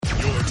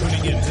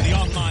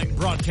online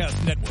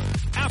broadcast network,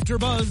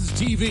 AfterBuzz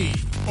TV.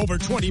 Over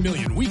 20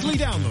 million weekly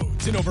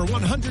downloads in over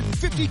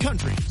 150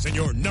 countries, and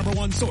your number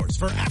one source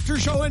for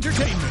after-show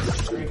entertainment.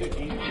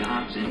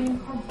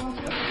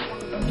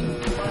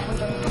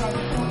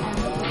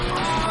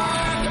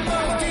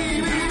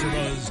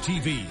 AfterBuzz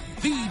TV,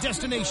 the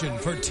destination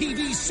for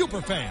TV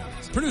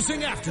superfans,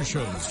 producing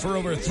after-shows for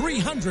over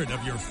 300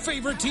 of your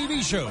favorite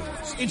TV shows,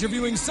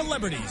 interviewing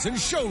celebrities and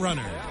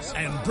showrunners,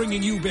 and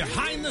bringing you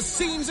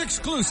behind-the-scenes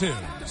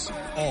exclusives.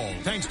 All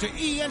thanks to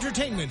E!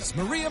 Entertainment's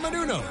Maria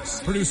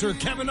Menounos, producer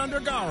Kevin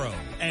Undergaro,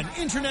 and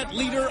internet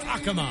leader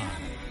Akamai.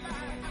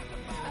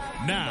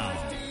 Now,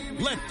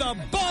 let the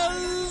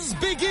buzz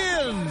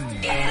begin!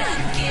 1,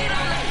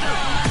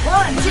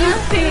 2, 3, 4,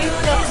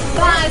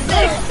 5,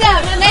 6,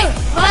 7,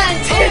 8.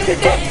 1, 2, 3,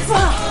 4,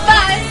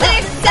 5,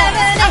 6,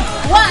 7,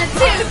 8. 1,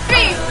 2,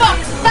 3, 4,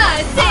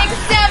 5, 6,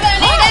 7,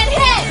 8. And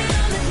hit!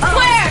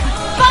 Square!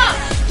 Bop!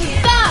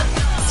 Bop!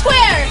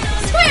 Square!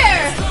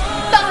 Square!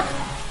 Bop!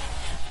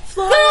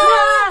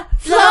 Floor!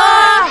 Floor!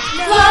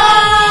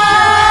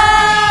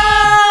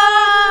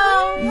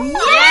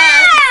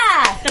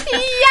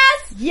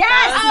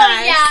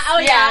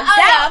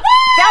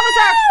 That was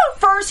our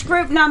first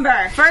group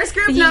number. First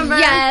group number.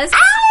 Yes.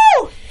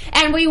 Ow!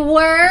 And we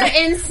were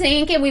in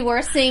sync and we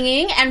were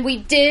singing and we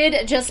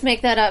did just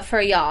make that up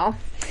for y'all.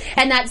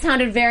 And that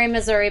sounded very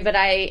Missouri, but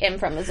I am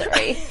from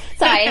Missouri.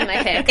 So I am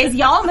my pick. Is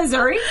y'all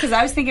Missouri? Because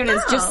I was thinking it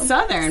was just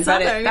Southern, but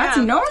that's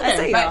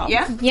Northern. But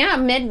yeah,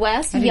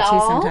 Midwest, I do y'all. too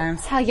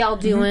sometimes. How y'all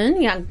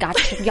doing? Yeah,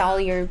 got y'all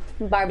your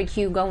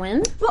barbecue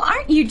going. Well,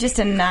 aren't you just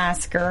a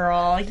nice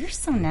girl? You're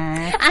so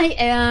nice. I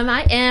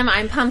am.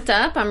 I'm pumped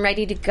up. I'm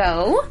ready to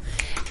go.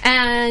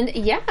 And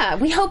yeah,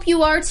 we hope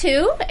you are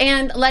too.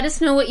 And let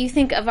us know what you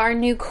think of our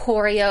new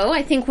choreo.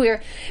 I think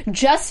we're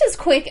just as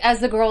quick as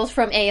the girls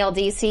from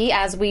ALDC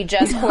as we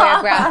just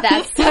choreographed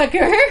that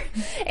sucker.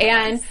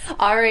 And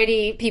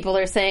already people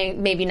are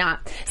saying maybe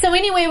not. So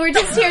anyway, we're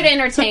just here to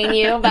entertain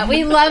you. But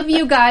we love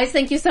you guys.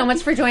 Thank you so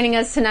much for joining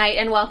us tonight.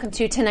 And welcome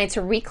to tonight's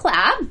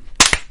reclap.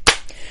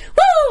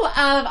 Woo!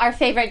 Of our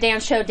favorite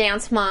dance show,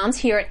 Dance Moms,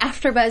 here at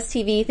AfterBuzz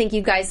TV. Thank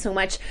you guys so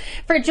much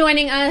for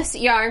joining us.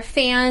 You're our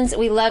fans.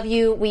 We love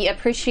you. We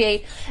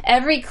appreciate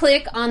every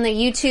click on the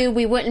YouTube.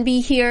 We wouldn't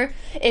be here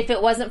if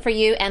it wasn't for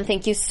you, and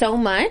thank you so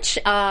much.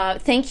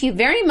 Thank you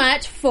very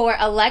much for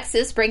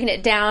Alexis breaking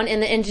it down in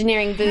the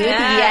engineering booth.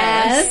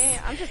 Yes. Hey,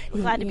 I'm just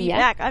glad to be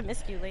back. I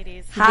missed you,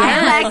 ladies.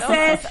 Hi,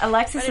 Alexis.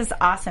 Alexis is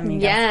awesome, you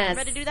guys. Yes. I'm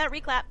ready to do that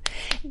reclap.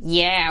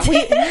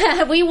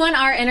 Yeah. We want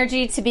our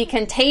energy to be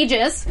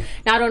contagious,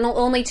 not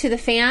only to the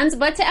fans,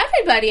 but to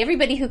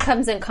everybody who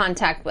comes in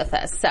contact with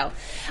us. So,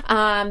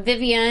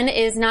 Vivian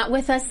is not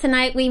with us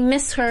tonight. We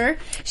miss her.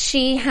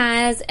 She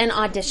has an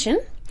audition.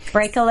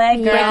 Break a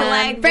leg,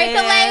 girl. Break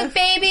a leg,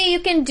 baby.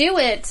 You can do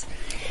it.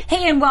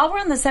 Hey, and while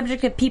we're on the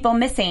subject of people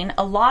missing,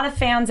 a lot of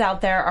fans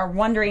out there are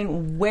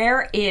wondering,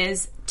 where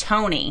is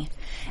Tony?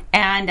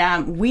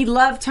 And we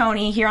love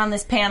Tony here on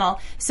this panel.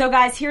 So,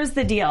 guys, here's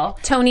the deal.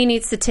 Tony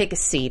needs to take a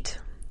seat.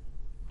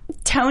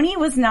 Tony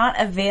was not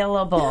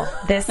available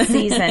this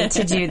season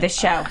to do the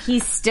show.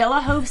 He's still a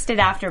host at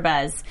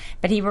AfterBuzz,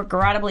 but he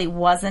regrettably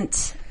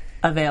wasn't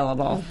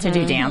available to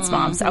do Dance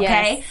Moms,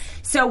 okay? Yes.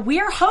 So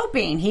we're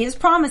hoping, he has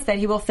promised that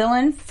he will fill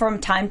in from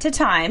time to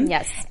time.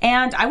 Yes.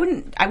 And I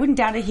wouldn't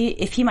doubt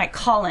if he might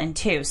call in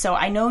too. So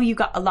I know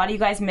a lot of you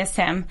guys miss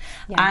him.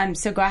 Yeah.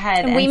 So go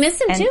ahead. And we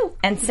miss him too.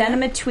 And send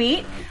him a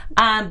tweet.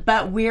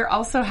 But we're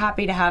also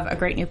happy to have a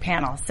great new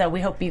panel. So we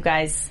hope you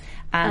guys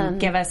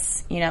give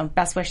us,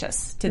 best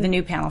wishes to the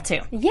new panel too.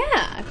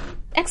 Yeah.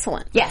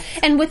 Excellent. Yes.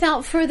 And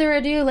without further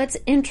ado, let's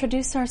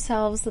introduce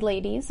ourselves,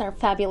 ladies, our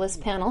fabulous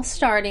panel,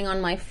 starting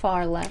on my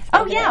far left.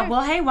 Oh, yeah. There.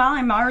 Well, hey, while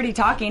I'm already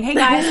talking. Hey,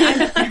 guys.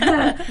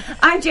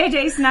 I'm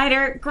JJ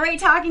Snyder.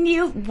 Great talking to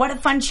you. What a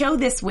fun show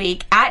this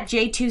week at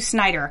J2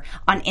 Snyder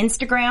on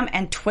Instagram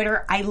and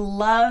Twitter. I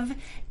love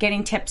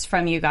getting tips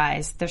from you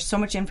guys. There's so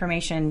much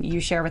information you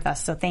share with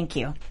us, so thank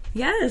you.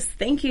 Yes,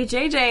 thank you,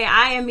 JJ.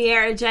 I am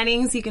Miera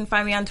Jennings. You can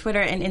find me on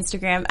Twitter and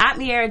Instagram at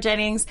Miera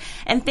Jennings.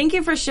 And thank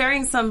you for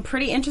sharing some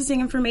pretty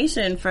interesting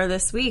information for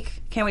this week.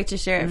 Can't wait to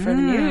share it for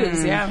the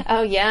news. Yeah.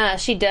 Oh, yeah,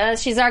 she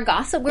does. She's our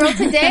gossip girl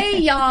today,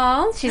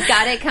 y'all. She's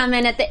got it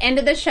coming at the end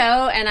of the show.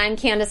 And I'm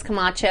Candace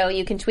Camacho.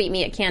 You can tweet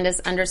me at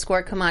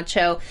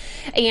Candace_Camacho.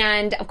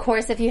 And, of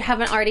course, if you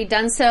haven't already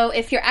done so,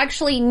 if you're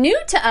actually new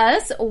to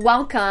us,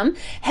 welcome.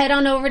 Head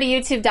on over to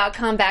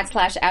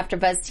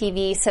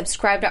youtube.com/AfterBuzzTV.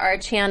 Subscribe to our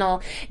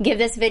channel. Give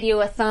this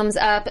video a thumbs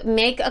up.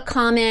 Make a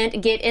comment.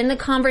 Get in the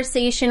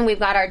conversation. We've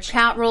got our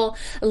chat roll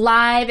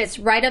live. It's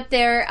right up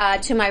there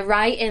to my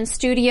right in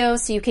studio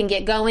so you can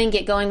get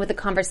going with the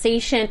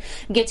conversation,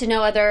 get to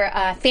know other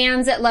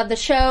fans that love the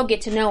show,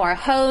 get to know our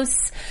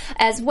hosts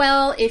as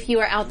well. If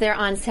you are out there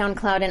on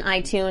SoundCloud and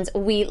iTunes,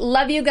 we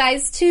love you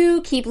guys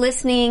too. Keep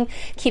listening.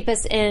 Keep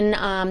us in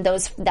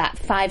that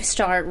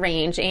 5-star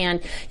range.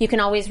 And you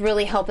can always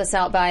really help us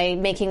out by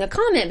making a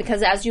comment,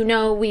 because as you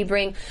know, we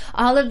bring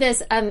all of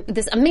this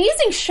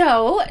amazing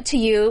show to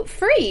you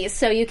free.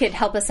 So you could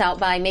help us out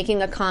by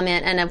making a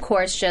comment and, of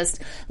course,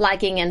 just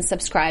liking and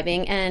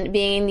subscribing and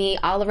being the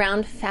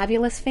all-around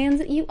fabulous fans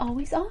that you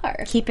always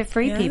are. Keep it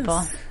free,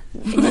 people.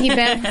 Keep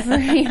it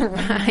free,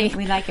 right?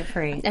 We like it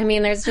free. I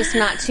mean, there's just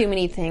not too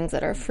many things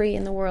that are free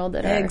in the world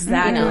that are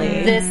exactly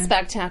this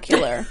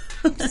spectacular.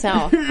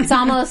 So it's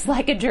almost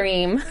like a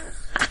dream.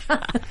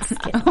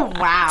 Oh,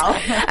 wow.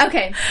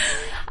 Okay.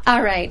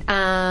 All right.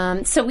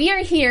 So we are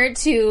here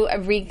to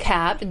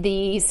recap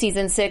the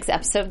season 6,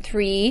 episode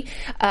 3,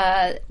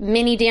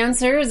 mini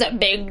dancers,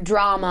 big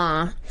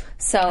drama.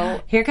 So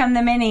here come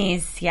the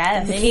minis.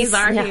 Yes. The minis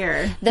are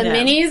here. The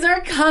minis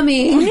are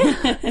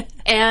coming.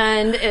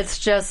 And it's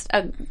just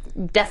a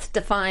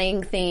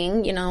death-defying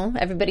thing, you know.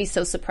 Everybody's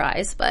so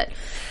surprised, but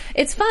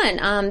it's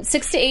fun.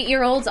 6 to 8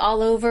 year olds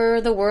all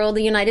over the world,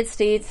 the United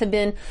States, have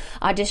been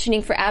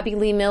auditioning for Abby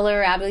Lee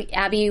Miller.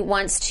 Abby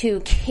wants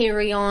to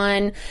carry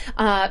on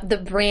the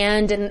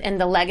brand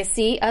and the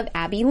legacy of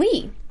Abby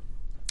Lee.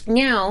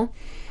 Now,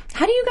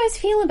 how do you guys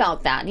feel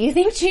about that? Do you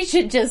think she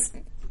should just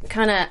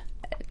kind of,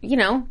 you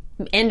know,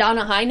 end on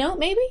a high note,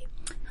 maybe?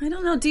 I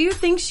don't know. Do you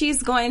think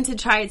she's going to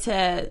try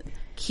to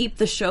keep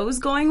the shows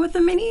going with the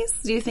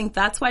minis? Do you think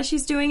that's why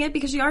she's doing it?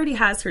 Because she already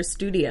has her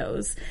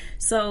studios.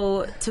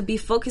 So to be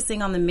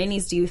focusing on the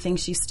minis, do you think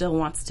she still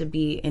wants to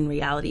be in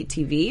reality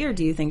TV, or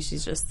do you think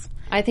she's just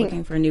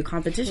looking for a new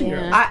competition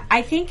girl?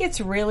 I think it's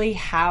really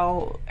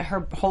how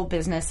her whole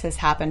business has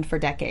happened for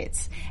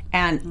decades.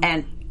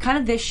 And kind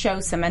of this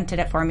show cemented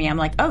it for me. I'm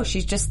like, oh,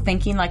 she's just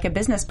thinking like a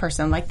business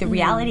person. Like the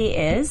reality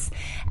is,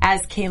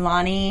 as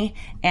Kaylani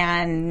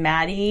and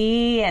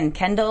Maddie and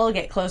Kendall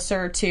get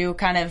closer to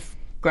kind of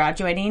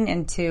graduating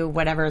into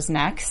whatever's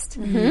next,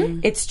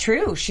 it's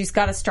true. She's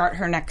got to start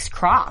her next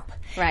crop.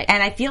 Right.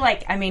 And I feel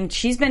like, I mean,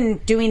 she's been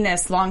doing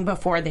this long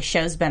before the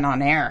show's been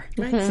on air.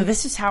 So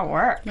this is how it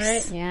works.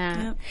 Right.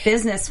 Yeah.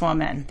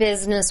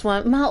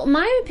 Businesswoman. Well,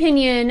 my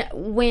opinion,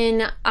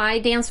 when I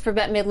danced for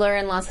Bette Midler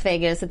in Las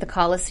Vegas at the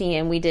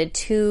Coliseum, we did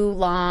 2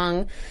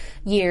 long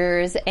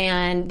years,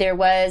 and there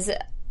was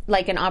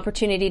like an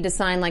opportunity to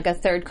sign like a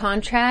 3rd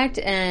contract,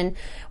 and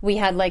we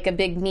had like a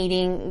big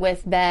meeting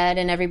with Bette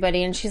and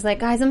everybody, and she's like,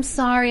 guys, I'm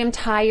sorry, I'm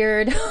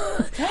tired.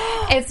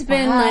 It's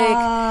been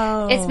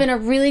it's been a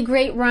really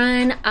great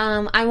run.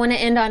 I want to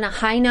end on a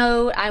high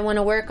note. I want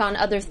to work on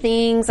other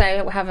things.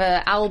 I have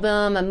an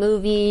album, a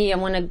movie. I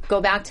want to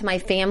go back to my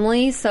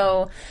family.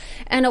 So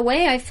in a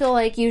way, I feel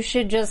like you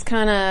should just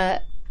kind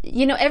of,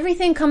 you know,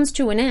 everything comes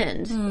to an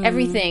end.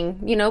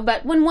 Everything, you know,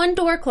 but when one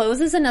door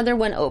closes, another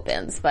one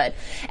opens. But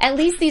at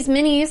least these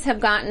minis have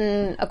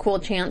gotten a cool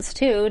chance,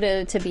 too,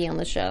 to be on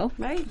the show.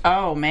 Right.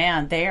 Oh,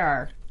 man, they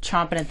are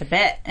chomping at the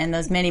bit. And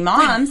those mini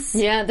moms.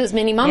 Yeah, those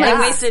mini mamas. They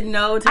wasted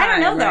no time. I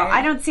don't know, though. Right?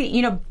 I don't see,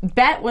 you know,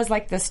 Bette was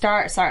like the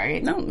star. Sorry,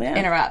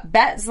 interrupt.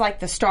 Bette's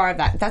like the star of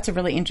that. That's a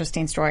really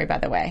interesting story, by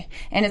the way.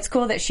 And it's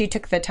cool that she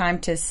took the time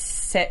to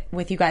sit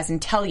with you guys and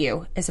tell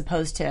you, as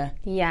opposed to...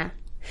 Yeah.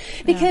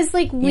 Because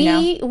like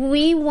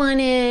we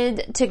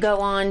wanted to go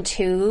on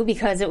too,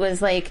 because it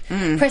was like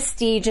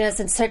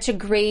prestigious and such a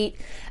great,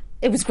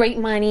 it was great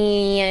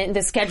money and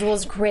the schedule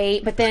was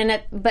great, but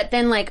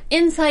then like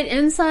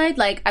inside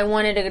like I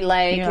wanted to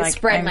like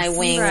spread my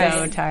wings.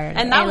 So tired.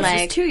 And that was like,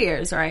 just 2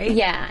 years, right?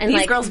 Yeah. And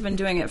these like, girls have been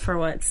doing it for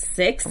what,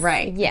 6?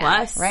 Right. Yeah.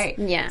 Plus? Right.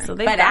 Yeah. So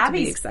they've got to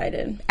be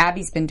excited.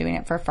 Abby's been doing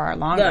it for far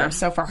longer. Yeah.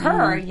 So for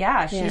her,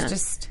 she's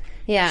just...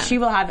 Yeah. She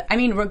will have, I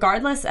mean,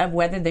 regardless of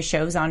whether the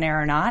show's on air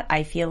or not,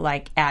 I feel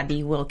like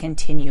Abby will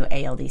continue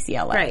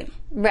ALDCLA.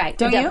 Right.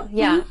 Don't you?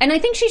 Yeah. And I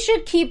think she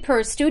should keep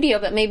her studio,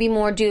 but maybe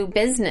more do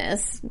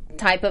business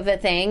type of a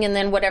thing, and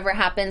then whatever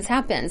happens,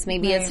 happens.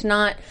 Maybe it's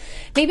not,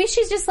 maybe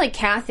she's just like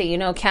Kathy. You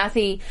know,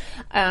 Kathy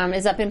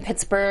is up in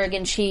Pittsburgh,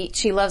 and she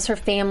loves her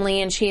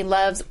family, and she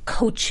loves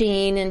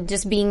coaching and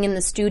just being in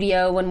the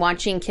studio and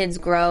watching kids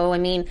grow. I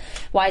mean,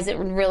 why does it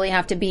really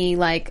have to be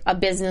like a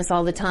business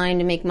all the time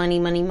to make money?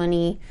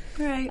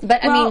 Right.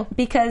 But I mean,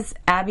 because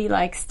Abby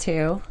likes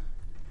to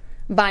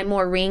buy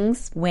more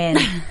rings. Win.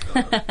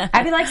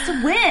 Abby likes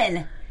to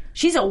win.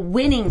 She's a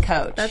winning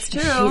coach. That's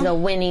true. She's a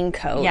winning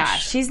coach. Yeah,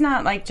 she's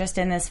not like just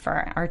in this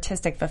for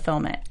artistic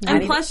fulfillment.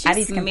 And plus,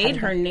 she's made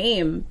her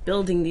name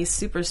building these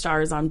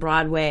superstars on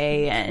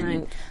Broadway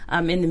and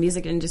in the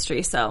music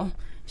industry. So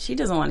She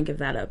doesn't want to give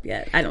that up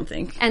yet, I don't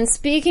think. And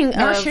speaking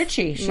Nor of... should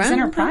she. She's in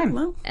her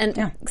prime.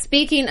 And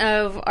speaking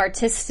of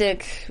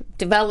artistic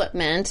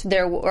development,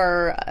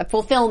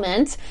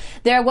 fulfillment,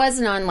 there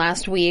was none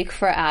last week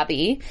for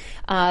Abby.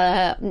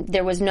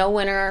 There was no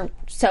winner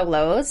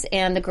solos,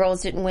 and the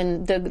girls didn't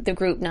win the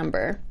group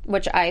number,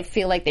 which I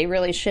feel like they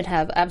really should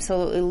have.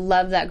 Absolutely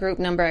love that group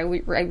number. I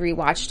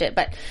rewatched it,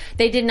 but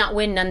they did not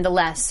win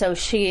nonetheless. So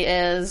she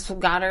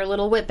got her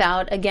little whip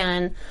out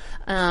again.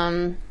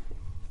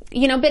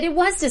 But it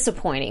was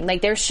disappointing.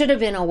 Like, there should have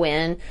been a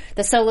win.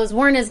 The solos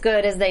weren't as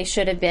good as they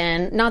should have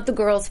been. Not the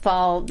girls'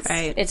 fault.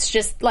 Right. It's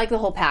just like the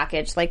whole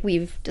package, like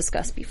we've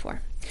discussed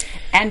before.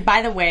 And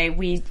by the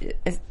way,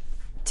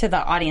 to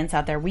the audience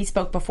out there, we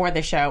spoke before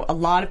the show. A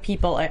lot of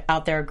people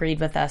out there agreed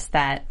with us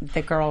that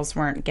the girls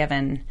weren't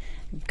given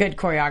good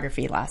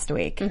choreography last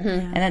week.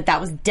 And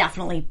that was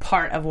definitely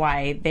part of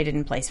why they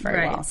didn't place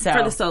very well. So,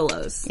 for the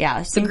solos.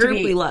 Yeah. The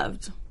group we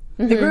loved.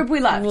 The group we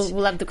loved. We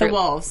loved the group.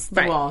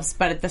 The Wolves.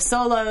 But at the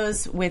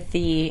solos, with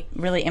the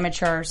really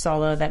immature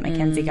solo that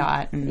Mackenzie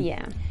got.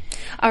 Yeah.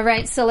 All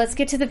right, so let's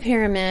get to the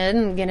pyramid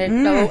and get it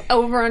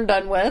over and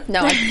done with.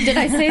 No, did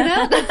I say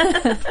that?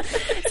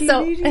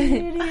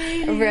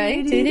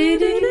 Right.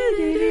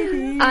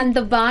 On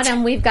the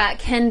bottom, we've got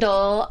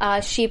Kendall.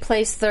 She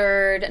placed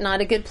third.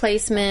 Not a good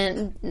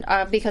placement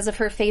because of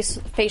her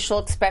facial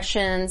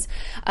expressions.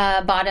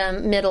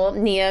 Bottom, middle,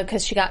 Nia,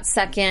 because she got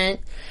second.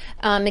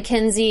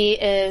 Mackenzie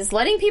is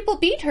letting people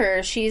beat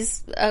her.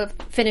 She's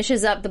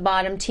finishes up the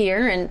bottom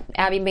tier, and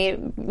Abby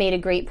made a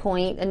great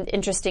point, an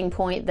interesting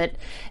point that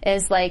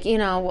is like,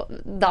 all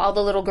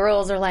the little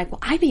girls are like, well,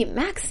 I beat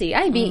Maxie,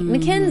 I beat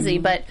Mackenzie,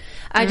 but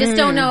I just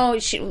don't know.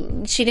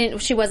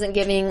 She wasn't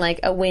giving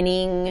like a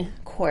winning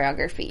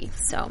choreography.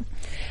 So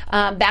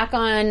back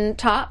on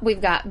top,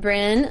 we've got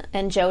Bryn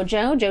and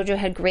JoJo. JoJo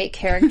had great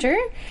character,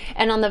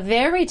 and on the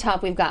very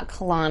top, we've got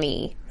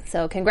Kalani.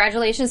 So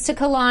congratulations to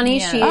Kalani.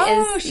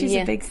 Yeah. She's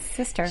a big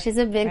sister. She's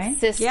a big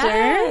sister.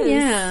 Yes.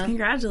 Yeah.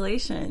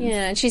 Congratulations.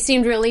 Yeah, and she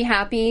seemed really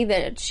happy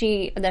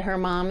that her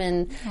mom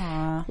and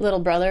little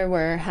brother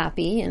were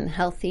happy and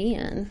healthy,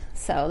 and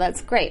so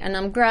that's great. And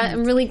I'm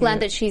really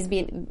glad that she's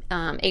been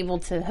able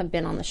to have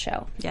been on the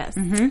show. Yes.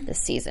 This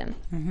season.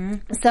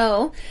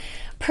 So.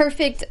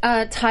 Perfect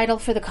title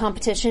for the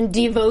competition,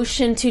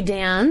 Devotion to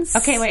Dance.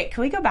 Okay, wait.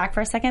 Can we go back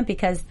for a second?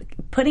 Because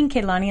putting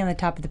Kehlani on the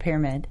top of the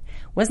pyramid,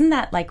 wasn't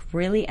that like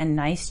really a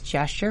nice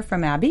gesture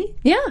from Abby?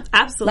 Yeah,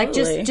 absolutely.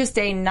 Like just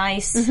a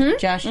nice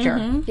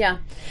gesture. Yeah,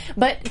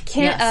 but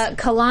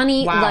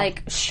Kehlani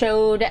like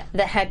showed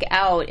the heck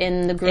out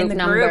in the group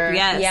number. Group,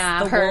 yes.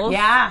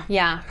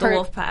 Yeah, The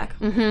wolf pack.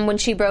 When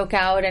she broke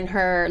out in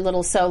her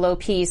little solo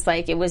piece,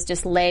 like it was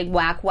just leg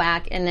whack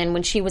whack, and then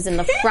when she was in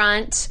the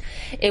front,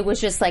 it was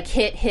just like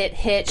hit.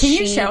 Can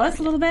you show us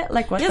a little bit,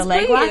 like what the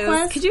leg whack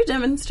was? Could you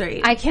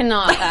demonstrate? I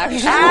cannot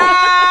actually.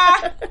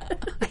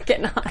 I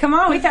cannot. Come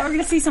on, we thought we were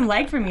going to see some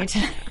leg from you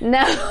tonight. No,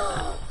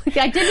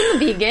 I did in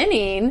the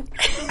beginning.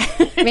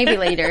 Maybe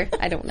later.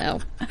 I don't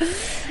know.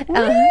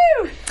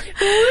 Woo!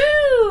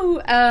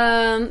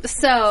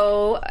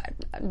 So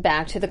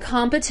back to the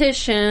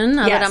competition.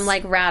 Now that I'm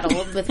like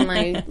rattled with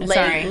my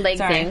leg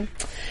thing.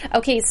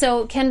 Okay,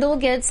 so Kendall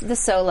gets the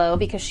solo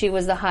because she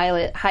was the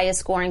highest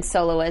scoring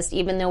soloist,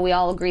 even though we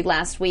all agreed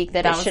last week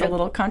that it was a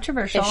little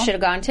controversial. It should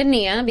have gone to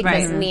Nia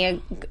because Nia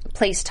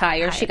placed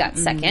higher. She got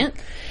second.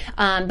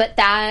 But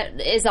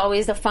that is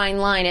always a fine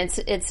line.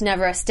 It's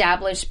never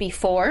established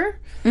before.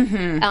 She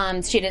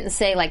didn't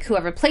say like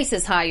whoever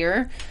places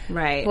higher,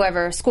 right?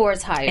 Whoever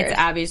scores higher. It's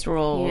Abby's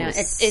rules. Yeah,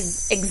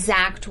 it's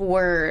exact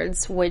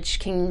words,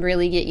 which can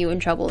really get you in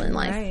trouble in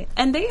life. Right.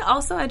 And they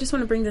also, I just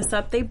want to bring this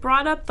up. They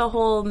brought up the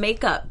whole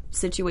makeup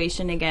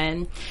situation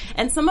again,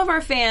 and some of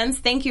our fans,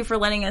 thank you for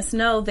letting us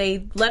know.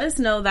 They let us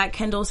know that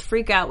Kendall's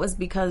freak out was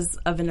because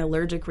of an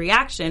allergic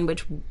reaction,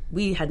 which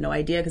we had no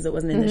idea because it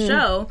wasn't in the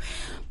show.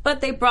 But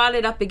they brought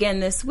it up again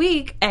this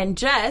week, and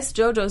Jess,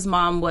 JoJo's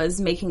mom, was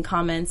making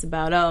comments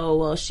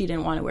about, she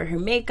didn't want to wear her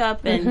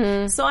makeup,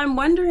 and so I'm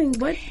wondering,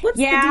 what's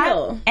the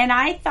deal? And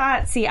I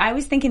thought, I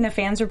was thinking the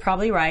fans were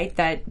probably right,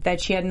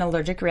 that she had an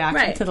allergic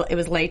reaction to it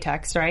was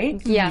latex,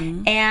 right? Yeah.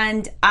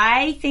 And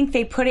I think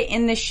they put it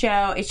in the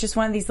show, it's just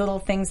one of these little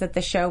things that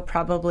the show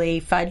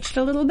probably fudged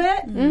a little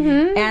bit,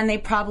 and they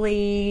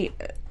probably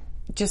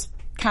just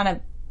kind of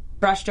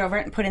brushed over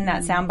it and put in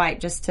that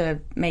soundbite just to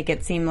make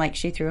it seem like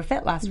she threw a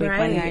fit last week.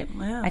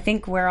 I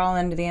think we're all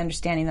under the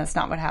understanding that's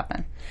not what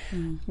happened.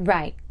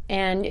 Right.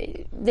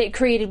 And they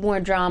created more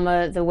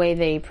drama the way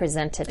they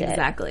presented it.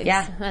 Exactly.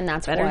 Yeah. And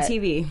that's better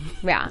TV.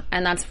 Yeah.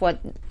 And that's what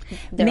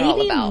they're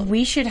all about. Maybe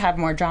we should have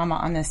more drama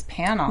on this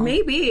panel.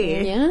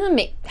 Maybe. Yeah.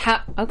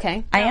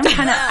 Okay. I am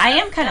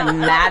kind of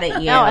mad at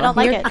you. No, I don't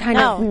like You're it. kind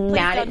of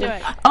mad at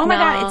me. Oh my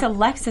God, it's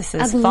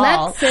Alexis's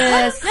fault.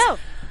 Alexis. No.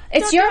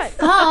 It's your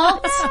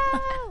fault.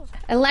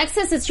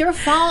 Alexis, it's your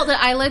fault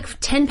that I look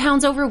 10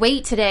 pounds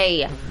overweight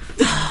today.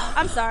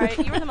 I'm sorry.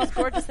 You were the most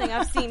gorgeous thing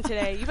I've seen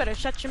today. You better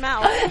shut your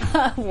mouth.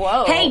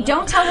 Whoa. Hey,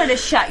 don't tell her to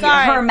shut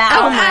Sorry. her mouth.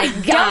 Oh my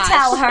Don't gosh.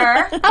 tell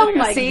her. Oh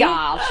my See?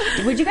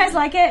 gosh. Would you guys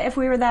like it if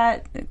we were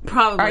that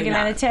Probably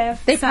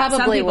argumentative? They Some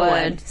probably people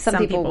would. Some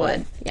people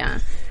would. Yeah.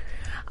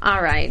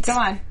 All right. Go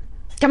on.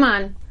 Come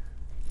on.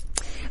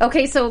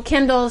 Okay, so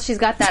Kendall, she's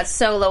got that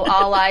solo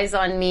All Eyes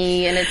on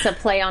Me, and it's a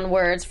play on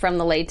words from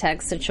the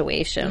latex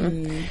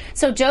situation.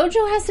 So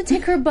JoJo has to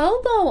take her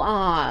bobo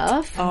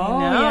off. Oh,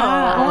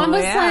 yeah. I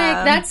was yeah.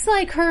 like, that's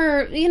like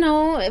her,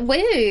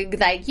 wig.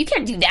 Like, you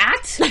can't do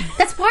that.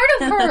 That's part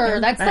of her.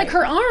 That's like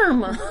her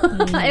arm.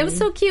 It was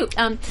so cute.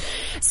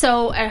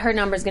 So her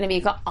number's going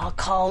to be,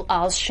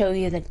 I'll show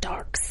you the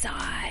dark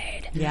side.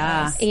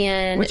 Yeah.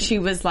 And Which she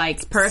was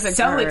like perfect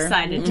so for her.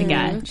 excited to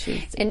get.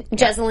 And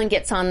Jesselyn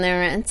gets on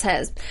there and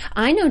says,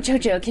 I know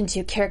JoJo can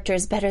do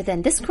characters better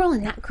than this girl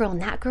and that girl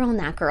and that girl and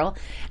that girl.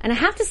 And I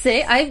have to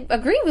say, I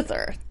agree with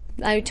her.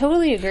 I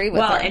totally agree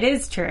with her. Well, it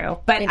is true.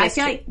 But I is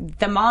feel true. like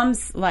the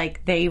moms,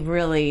 like, there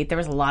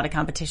was a lot of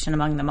competition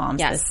among the moms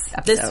Yes. this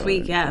episode. This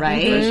week, yeah.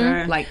 Right? For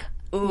sure. Like,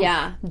 ooh.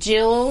 Yeah.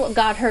 Jill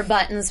got her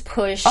buttons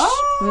pushed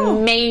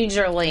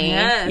majorly.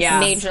 Yes.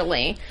 Yeah.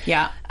 Majorly.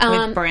 Yeah.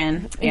 With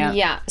Bryn. Yeah.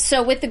 Yeah.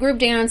 So with the group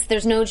dance,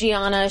 there's no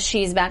Gianna.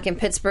 She's back in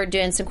Pittsburgh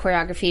doing some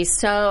choreography.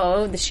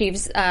 So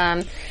she's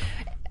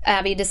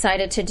Abby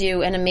decided to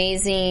do an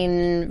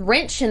amazing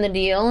wrench in the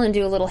deal and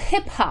do a little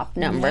hip hop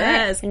number.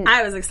 Yes, And-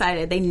 I was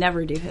excited. They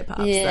never do hip hop,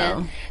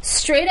 so.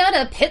 Straight out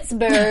of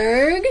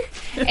Pittsburgh.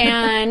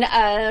 And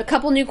a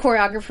couple new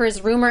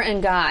choreographers, Rumor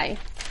and Guy.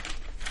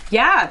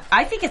 Yeah,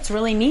 I think it's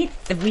really neat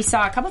that we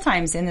saw a couple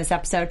times in this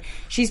episode.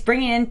 She's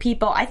bringing in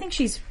people. I think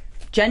she's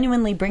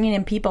genuinely bringing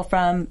in people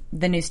from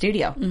the new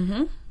studio.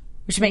 Mm-hmm.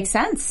 Which makes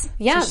sense.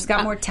 Yeah. So she's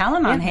got more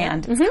talent on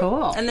hand. It's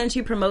cool. And then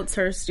she promotes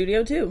her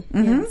studio, too,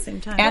 at the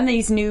same time. And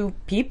these new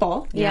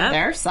people. Yeah.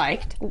 They're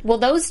psyched. Well,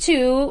 those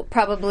two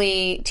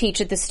probably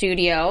teach at the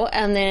studio,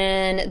 and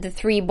then the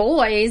three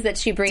boys that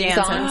she brings Dance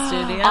on at the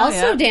studio,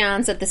 also yeah.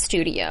 dance at the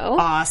studio.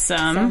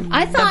 Awesome.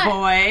 I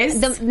thought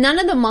the boys. none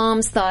of the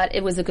moms thought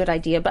it was a good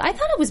idea, but I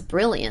thought it was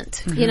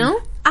brilliant. You know,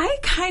 I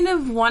kind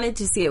of wanted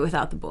to see it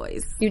without the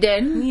boys. you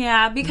did.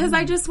 Yeah, because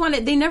I just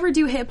wanted, they never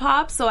do hip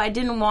hop, so I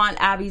didn't want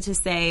Abby to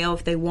say, oh,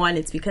 if they won,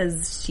 it's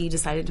because she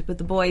decided to put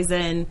the boys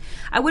in.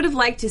 I would have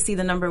liked to see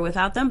the number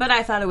without them, but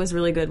I thought it was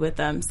really good with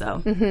them,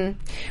 so.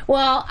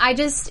 Well, I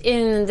just,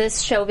 in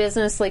this show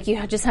business, like,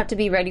 you just have to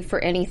be ready for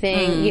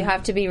anything. You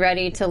have to be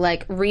ready to,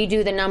 like,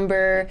 redo the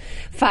number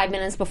 5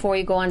 minutes before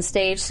you go on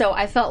stage. So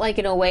I felt like,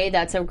 in a way,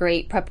 that's a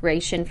great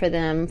preparation for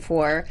them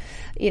for,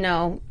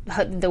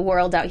 the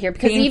world out here.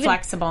 Because Being even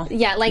flexible.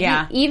 Yeah, like,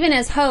 Yeah. even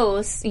as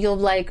hosts, you'll,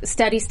 like,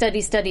 study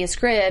a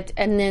script,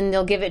 and then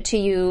they'll give it to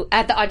you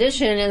at the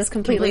audition, and it's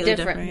completely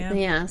different.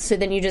 yeah. So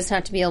then you just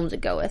have to be able to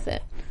go with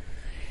it.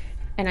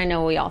 And I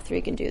know we all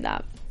three can do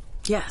that.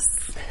 Yes.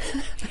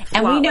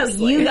 And we know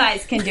flawlessly. you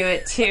guys can do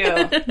it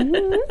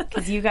too.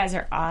 Because you guys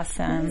are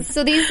awesome.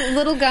 So these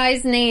little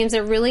guys' names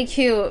are really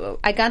cute.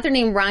 I got their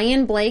name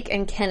Ryan, Blake,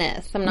 and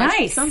Kenneth. I'm not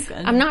Nice. Sounds good.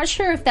 I'm not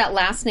sure if that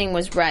last name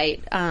was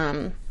right.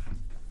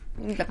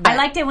 I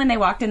liked it when they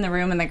walked in the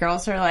room and the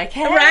girls were like,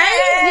 hey.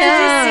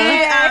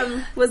 Right? Did you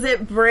see, was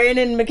it Bryn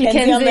and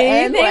Mackenzie on the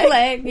end? They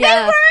like,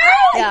 yeah.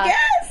 Yeah.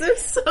 Yes, it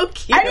was so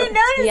cute. I didn't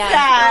notice Yeah.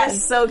 that. It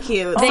was so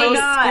cute. my So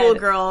God.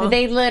 schoolgirl.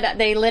 They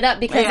lit up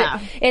because Yeah.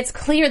 it's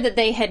clear that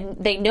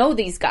they know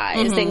these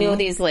guys. They know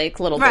these like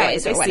little Right,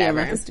 boys they or see them whatever.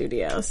 at the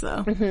studio,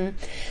 so.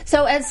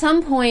 So at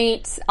some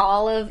point,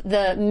 all of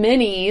the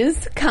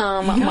minis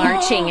come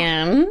marching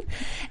in,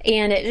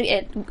 and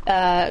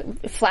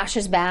it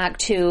flashes back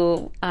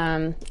to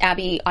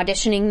Abby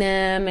auditioning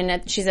them,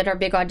 and she's at our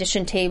big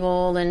audition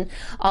table, and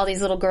all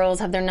these little girls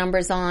have their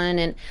numbers on,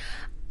 and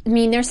I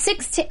mean, they're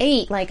 6 to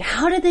 8. Like,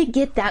 how did they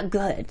get that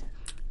good?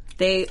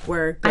 They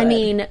were good. I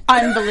mean,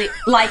 Unbelievable.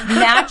 Like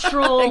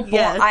natural.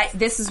 Yes.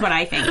 This is what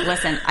I think.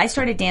 Listen, I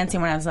started dancing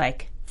when I was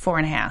like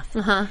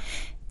 4.5.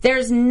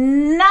 There's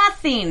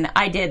nothing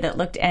I did that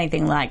looked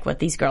anything like what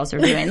these girls are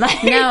doing.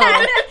 Like, No.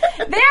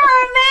 they're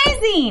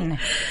amazing.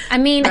 I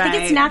mean, I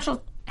think it's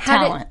natural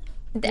talent.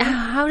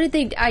 How did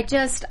they?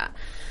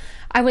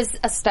 I was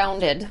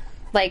astounded.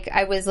 Like,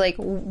 I was like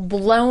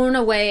blown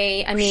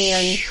away. I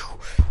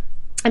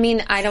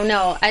mean, I don't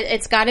know.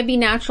 It's got to be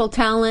natural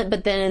talent,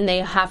 but then they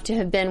have to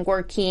have been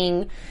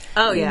working.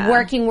 Oh, yeah.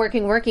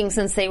 Working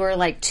since they were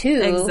like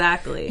 2.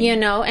 Exactly.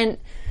 And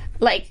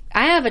like,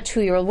 I have a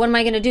 2-year-old. What am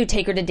I going to do?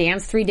 Take her to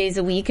dance 3 days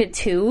a week at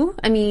 2?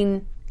 I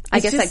mean, I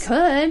guess I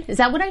could. Is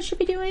that what I should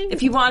be doing?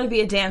 If you want to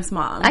be a dance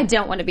mom. I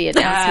don't want to be a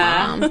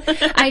dance mom.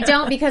 I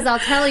don't, because I'll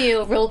tell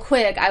you real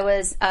quick,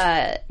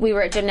 we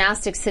were at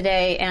gymnastics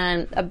today,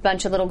 and a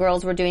bunch of little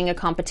girls were doing a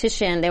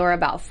competition. They were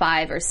about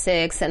 5 or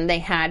 6, and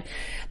they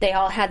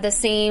all had the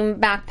same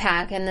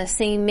backpack and the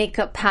same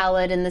makeup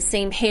palette and the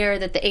same hair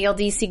that the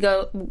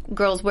ALDC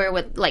girls wear,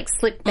 with like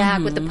slick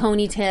back with the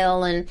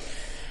ponytail, and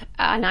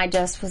I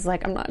just was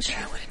like, I'm not sure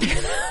I want to do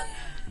that.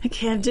 I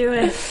can't do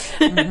it.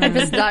 I'm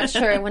just not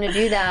sure I want to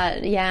do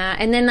that. Yeah.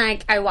 And then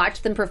I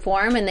watched them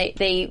perform, and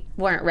they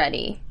weren't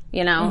ready.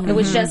 You know, it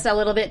was just a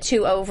little bit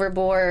too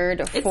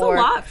overboard. It's a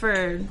lot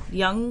for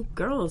young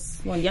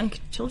girls, young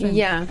children.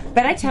 Yeah,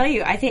 but I tell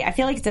you, I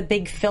feel like it's a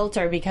big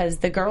filter because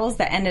the girls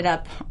that ended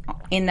up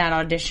in that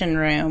audition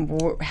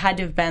room had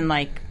to have been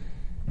like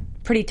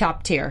pretty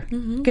top tier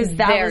because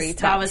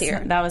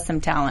that was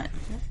some talent.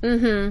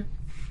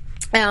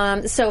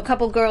 So a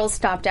couple girls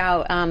stepped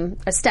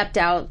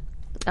out.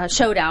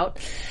 Showed out.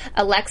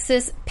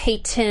 Alexis,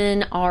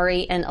 Peyton,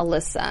 Ari, and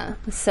Alyssa.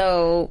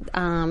 So,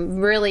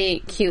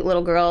 really cute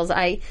little girls.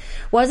 I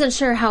wasn't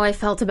sure how I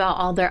felt about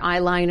all their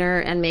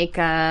eyeliner and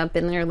makeup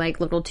and their like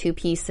little two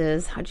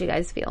pieces. How'd you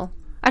guys feel?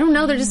 I don't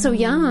know. They're just so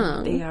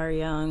young. They are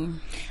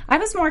young. I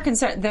was more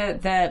concerned.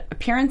 The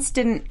appearance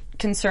didn't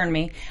concern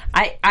me.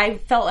 I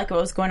felt like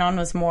what was going on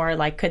was more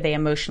like, could they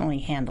emotionally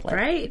handle it?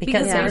 Right.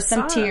 Because there were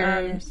some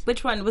tears.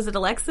 Which one? Was it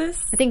Alexis?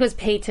 I think it was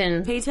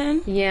Peyton.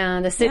 Peyton?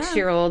 Yeah, the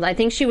 6-year-old. I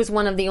think she was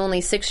one of the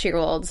only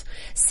 6-year-olds.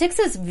 6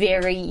 is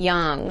very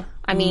young.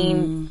 I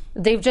mean,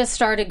 they've just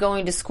started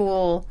going to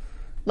school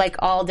like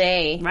all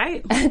day.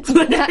 Right. At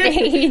that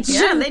age.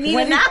 Yeah, they need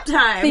a nap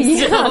time.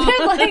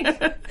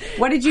 Yeah,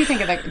 what did you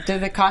think of it?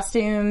 Did the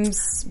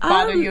costumes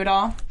bother you at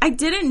all? I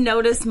didn't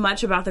notice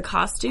much about the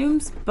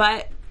costumes,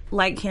 but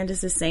like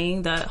Candace is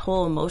saying, the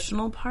whole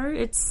emotional part,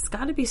 it's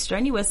got to be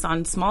strenuous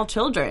on small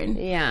children.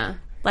 Yeah.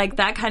 Like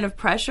that kind of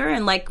pressure.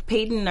 And like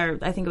Peyton, or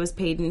I think it was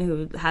Peyton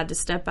who had to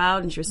step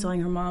out and she was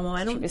telling her mom,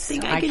 I don't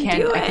think I can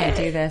do it. I can't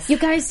do this. You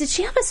guys, did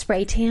she have a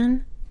spray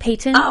tan?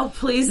 Peyton? Oh,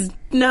 please,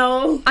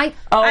 no. I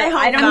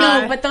don't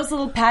not. know, but those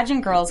little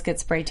pageant girls get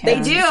spray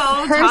tan. They do.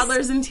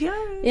 Toddlers and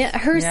tiaras. Yeah,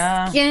 her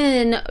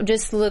skin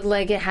just looked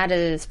like it had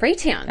a spray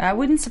tan. I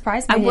wouldn't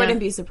surprise me. I wouldn't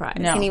be surprised.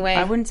 No, anyway,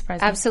 I wouldn't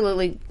surprise me.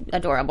 Absolutely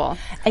adorable.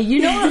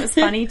 You know what was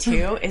funny,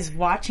 too, is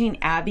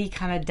watching Abby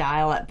kind of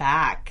dial it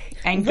back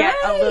and get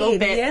a little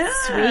bit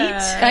sweet.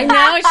 I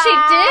know, she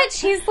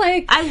did. She's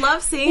like... I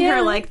love seeing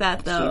her like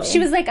that, though. She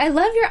was like, I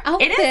love your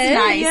outfit. It is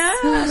nice.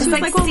 Yeah. She's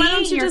like, well, why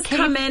don't you just cape.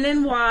 come in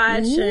and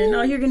watch? And,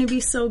 you're going to be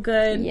so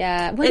good.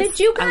 Yeah. What did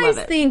you guys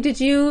think? Did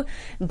you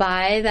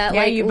buy that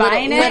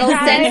little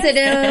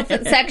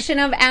sensitive section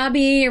of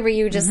Abby, or were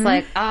you just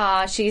like,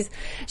 she's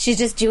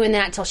just doing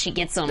that till she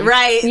gets them,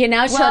 right? You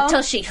know,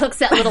 till she hooks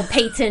that little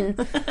Peyton.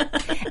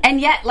 And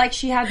yet, like,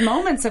 she had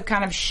moments of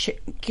kind of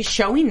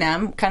showing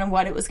them kind of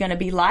what it was going to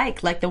be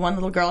like. Like the one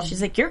little girl,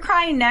 she's like, "You're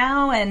crying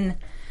now," and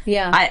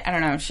I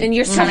don't know. And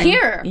you're still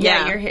here.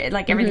 Yeah, you're here.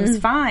 Like, everything's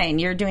fine.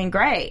 You're doing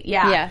great.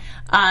 Yeah.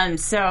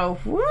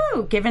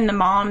 So, giving the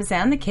moms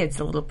and the kids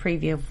a little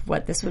preview of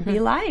what this would be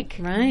like.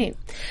 Right.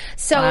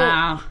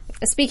 So,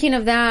 speaking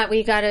of that,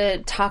 we got to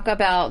talk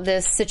about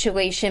this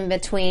situation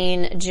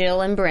between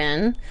Jill and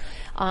Bryn.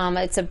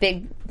 It's a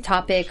big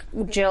topic.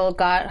 Jill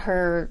got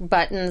her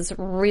buttons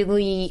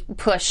really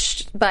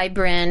pushed by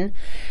Bryn.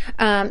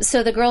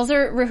 So the girls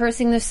are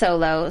rehearsing the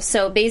solo.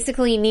 So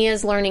basically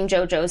Nia's learning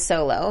JoJo's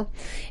solo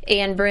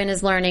and Bryn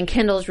is learning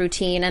Kendall's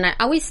routine. And I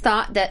always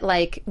thought that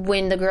like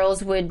when the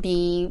girls would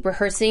be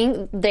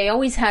rehearsing, they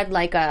always had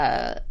like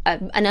an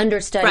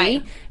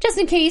understudy just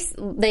in case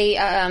they,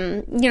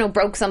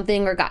 broke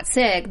something or got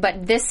sick.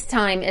 But this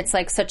time it's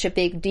like such a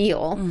big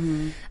deal.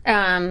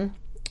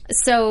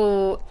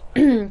 So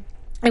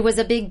it was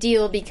a big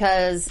deal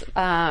because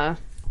Bryn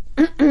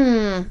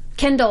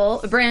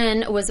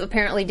was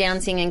apparently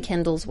dancing in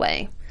Kendall's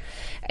way.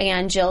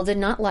 And Jill did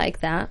not like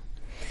that.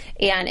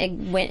 And it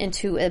went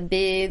into a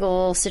big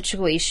old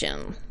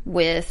situation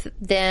with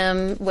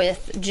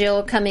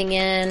Jill coming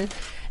in.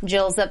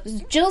 Jill's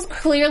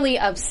clearly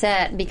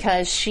upset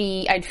because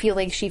I feel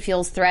like she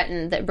feels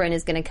threatened that Bryn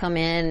is going to come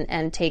in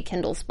and take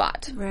Kendall's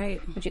spot.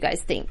 Right. What do you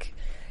guys think?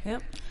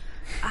 Yep.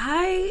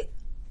 I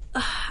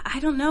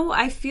don't know.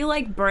 I feel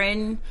like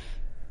Bryn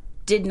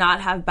did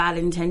not have bad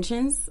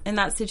intentions in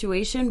that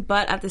situation,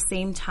 but at the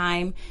same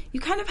time, you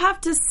kind of have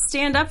to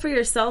stand up for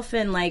yourself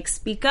and like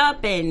speak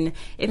up. And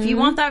if you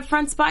want that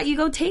front spot, you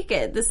go take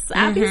it.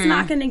 Abby's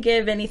not going to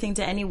give anything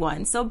to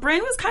anyone. So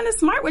Bryn was kind of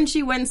smart when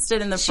she went and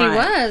stood in the front. She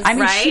was. I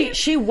mean, right?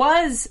 she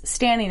was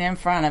standing in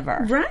front of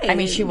her. Right. I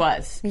mean, she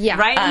was. Yeah.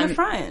 Right in the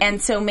front.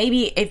 And so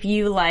maybe if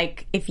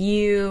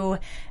you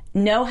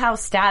know how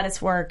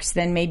status works,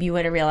 then maybe you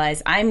would have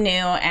realized I'm new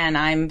and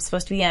I'm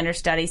supposed to be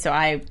understudy, so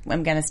I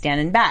am going to stand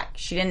in back.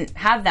 She didn't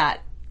have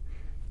that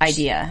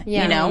idea,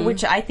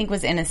 which I think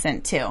was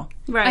innocent too.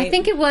 Right. I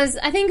think it was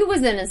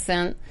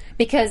innocent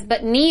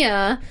but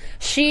Nia,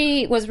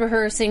 she was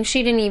rehearsing.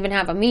 She didn't even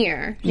have a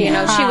mirror. You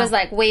know, she was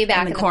like way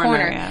back in the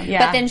corner.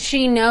 Yeah. But then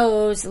she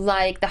knows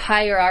like the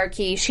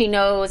hierarchy. She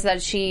knows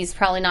that she's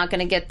probably not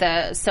going to get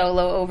the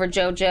solo over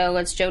JoJo.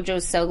 It's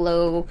JoJo's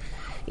solo.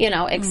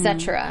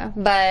 Etc.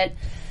 But,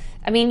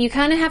 I mean, you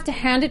kind of have to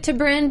hand it to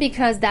Bryn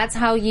because that's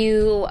how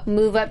you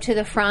move up to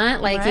the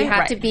front. Like, you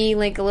have to be,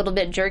 like, a little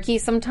bit jerky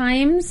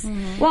sometimes.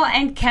 Well,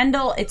 and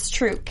Kendall, it's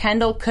true.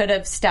 Kendall could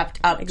have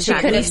stepped up to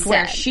at least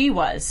where she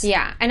was.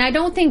 Yeah, and I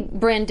don't think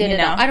Bryn did it.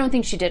 I don't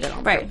think she did it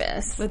on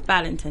purpose. With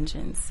bad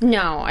intentions.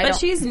 No, I don't. But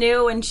she's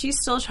new, and she's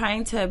still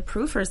trying to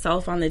prove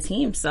herself on the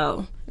team,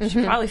 so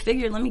she probably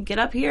figured, let me get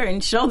up here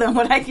and show them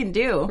what I can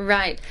do.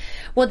 Right.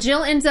 Well,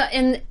 Jill ends up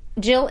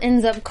Jill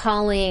ends up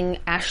calling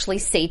Ashley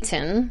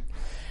Satan.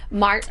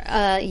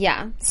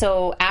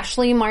 So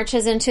Ashley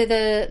marches into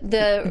the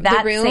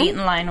That room.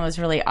 Satan line was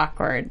really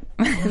awkward.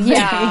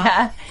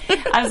 Yeah.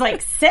 I was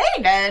like,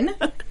 Satan?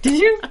 Did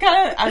you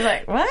kind of... I was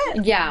like,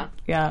 what? Yeah.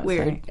 Yeah.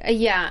 Weird.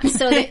 Yeah.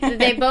 So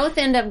they both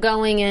end up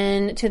going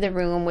into the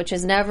room, which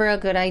is never a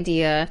good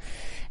idea.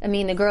 I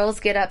mean, the girls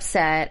get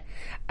upset.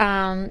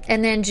 And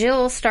then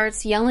Jill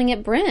starts yelling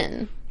at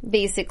Brynn,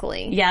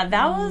 basically. Yeah,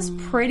 that was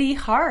pretty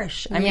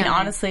harsh. I mean,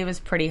 honestly, it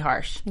was pretty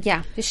harsh.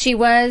 Yeah, she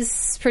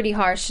was pretty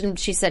harsh, and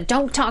she said,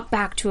 "Don't talk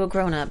back to a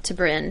grown-up," to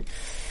Brynn.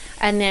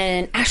 And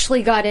then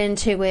Ashley got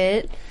into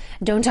it.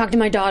 Don't talk to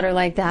my daughter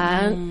like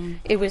that.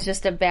 It was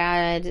just a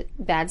bad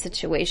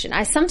situation.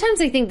 Sometimes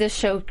I think this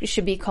show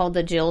should be called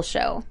the Jill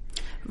Show.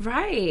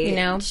 Right. You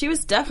know? She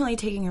was definitely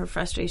taking her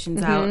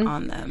frustrations out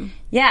on them.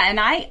 Yeah, and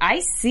I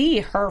see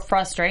her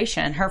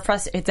frustration.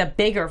 It's a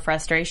bigger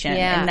frustration.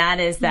 Yeah. And that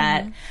is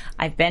that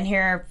I've been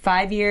here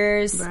 5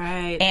 years.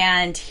 Right.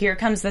 And here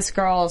comes this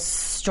girl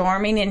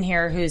storming in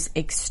here who's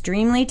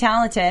extremely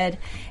talented,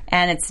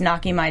 and it's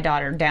knocking my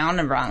daughter down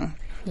a rung.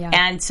 Yeah.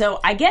 And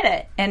so I get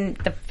it. And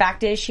the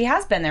fact is she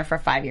has been there for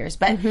 5 years.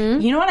 But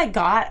you know what I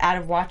got out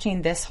of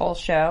watching this whole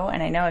show?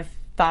 And I know I've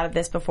thought of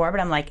this before, but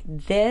I'm like,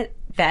 the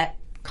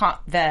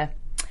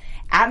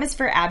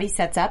atmosphere Abby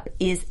sets up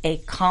is a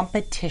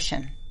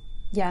competition.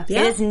 Yeah. It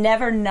is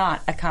never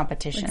not a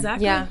competition.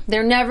 Exactly. Yeah.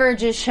 They're never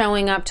just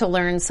showing up to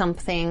learn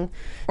something.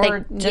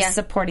 Or just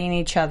supporting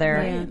each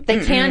other. Yeah.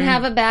 They can't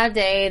have a bad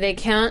day. They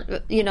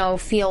can't,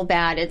 feel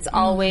bad. It's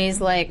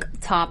always like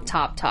top.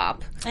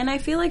 And I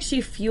feel like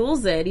she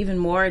fuels it even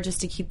more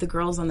just to keep the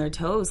girls on their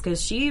toes,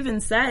 because she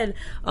even said,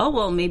 oh,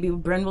 well, maybe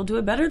Brynn will do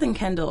it better than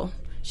Kendall.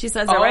 She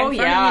says it right in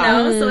front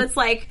of me, So it's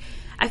like,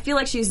 I feel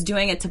like she's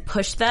doing it to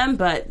push them,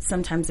 but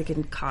sometimes it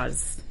can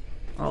cause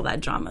all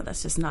that drama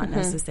that's just not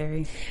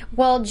necessary.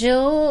 Well,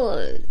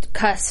 Jill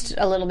cussed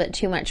a little bit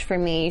too much for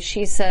me.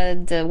 She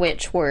said the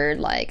witch word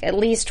like at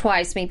least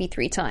twice, maybe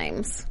 3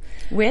 times.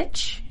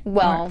 Which?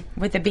 Well,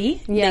 with a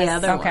B? yes. The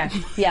other Okay.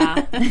 one.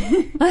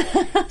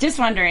 Yeah. Just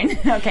wondering.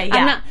 Okay,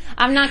 yeah.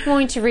 I'm not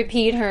going to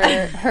repeat her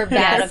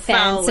bad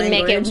offense and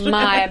make it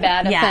my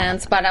bad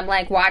offense, but I'm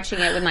like watching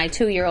it with my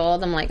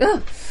 2-year-old. I'm like,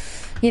 ugh.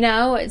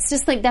 It's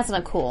just like, that's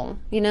not cool.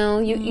 You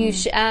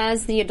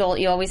as the adult,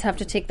 you always have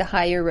to take the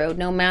higher road,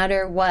 no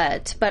matter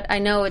what. But I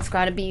know it's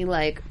got to be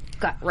like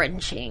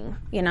gut-wrenching,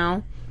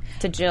 to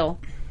Jill.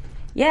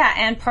 Yeah,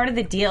 and part of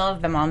the deal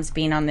of the moms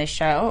being on this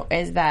show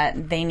is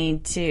that they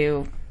need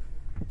to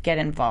get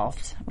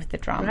involved with the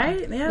drama.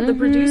 Right? Yeah, the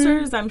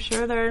producers, I'm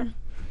sure they're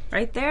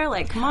right there,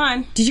 like, come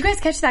on. Did you guys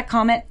catch that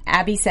comment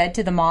Abby said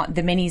to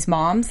the Minnie's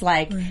moms?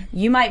 Like,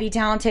 you might be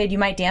talented, you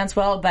might dance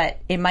well, but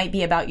it might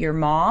be about your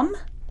mom.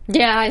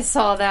 Yeah, I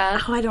saw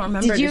that. Oh, I don't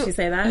remember. Did she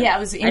say that? Yeah, it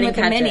was in with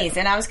the Minis,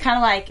 and I was kind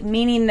of like,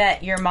 meaning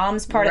that your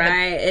mom's part of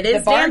the it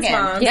is the bargain.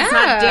 dance moms. Yeah. It's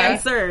not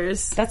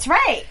dancers. That's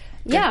right.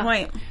 Yeah,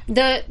 point.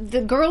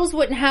 The girls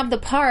wouldn't have the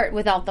part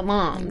without the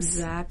moms.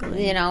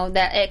 Exactly.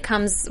 That it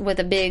comes with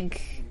a big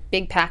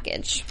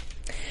package.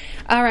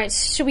 All right,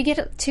 should we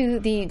get to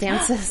the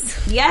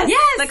dances? Yes,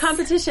 the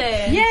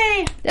competition.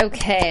 Yay!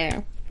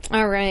 Okay.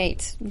 All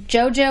right.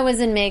 JoJo is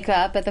in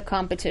makeup at the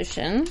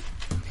competition.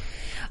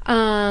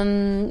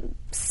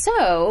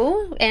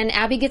 And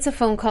Abby gets a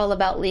phone call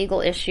about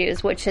legal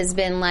issues, which has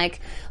been like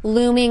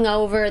looming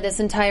over this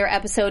entire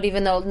episode,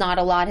 even though not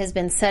a lot has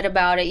been said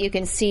about it. You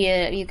can see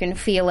it, you can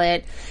feel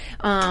it.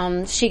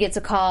 She gets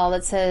a call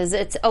that says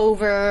it's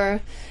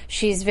over.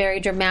 She's very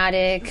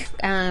dramatic.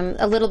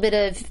 A little bit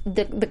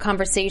of the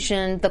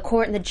conversation. The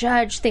court and the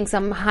judge thinks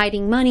I'm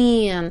hiding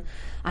money and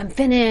I'm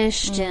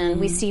finished, and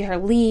we see her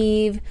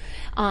leave.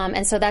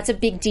 And so that's a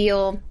big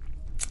deal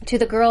to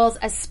the girls,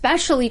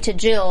 especially to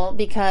Jill,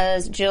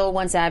 because Jill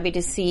wants Abby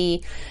to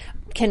see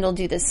Kendall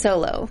do this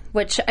solo,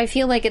 which I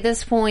feel like at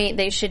this point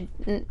that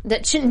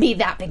shouldn't be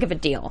that big of a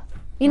deal.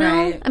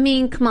 Right. I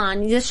mean, come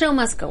on, the show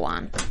must go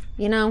on,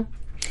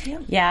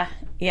 Yeah.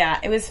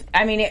 It was,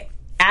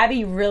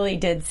 Abby really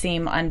did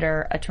seem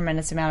under a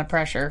tremendous amount of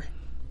pressure.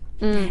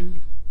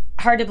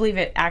 Hard to believe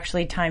it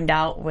actually timed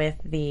out with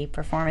the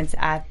performance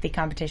at the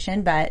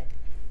competition, but...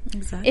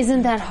 Exactly.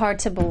 Isn't that hard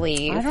to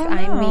believe? I don't know.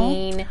 I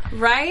mean,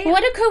 right?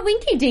 What a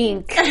coinky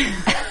dink.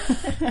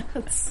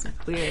 That's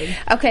weird.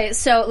 Okay,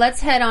 so let's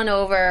head on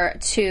over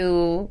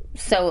to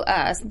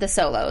the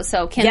solo.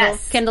 So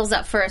Kendall's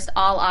up first,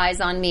 all eyes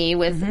on me,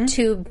 with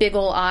 2 big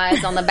ol'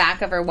 eyes on the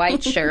back of her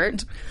white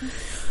shirt.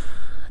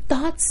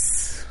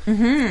 Thoughts?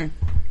 I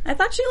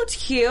thought she looked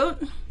cute.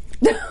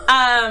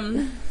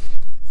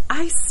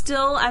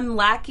 I'm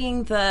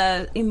lacking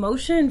the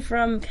emotion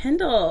from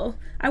Kendall.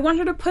 I want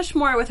her to push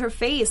more with her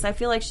face. I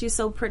feel like she's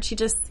so pretty. She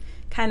just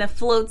kind of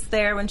floats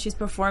there when she's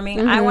performing.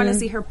 I want to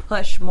see her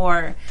push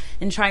more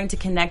in trying to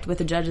connect with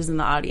the judges and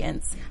the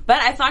audience. But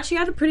I thought she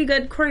had a pretty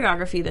good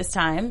choreography this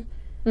time.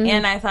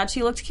 And I thought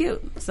she looked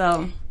cute.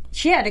 So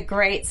she had a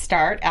great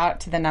start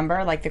out to the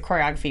number. Like, the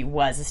choreography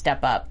was a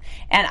step up.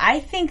 And I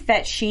think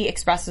that she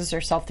expresses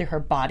herself through her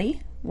body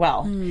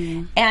well.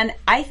 And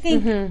I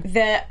think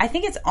I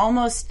think it's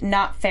almost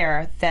not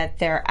fair that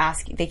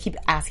they keep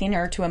asking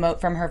her to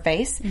emote from her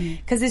face,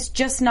 because it's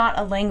just not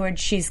a language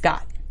she's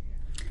got.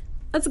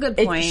 That's a good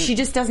point. She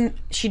just doesn't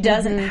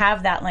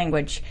have that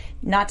language.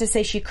 Not to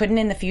say she couldn't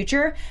in the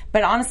future,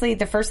 but honestly,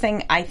 the first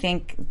thing I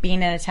think,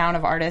 being in a town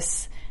of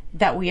artists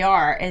that we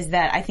are, is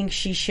that I think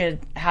she should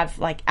have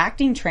like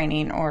acting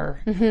training or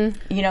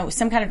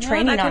some kind of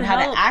training on how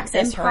to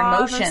access her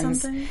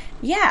emotions.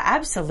 Yeah,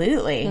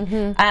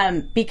 absolutely.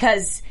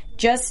 Because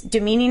just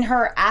demeaning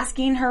her,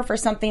 asking her for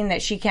something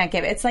that she can't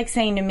give, it's like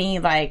saying to me,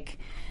 like,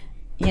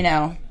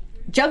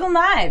 juggle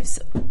knives.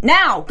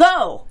 Now,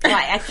 go! Like,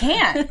 I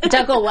can't.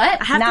 Juggle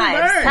what? I have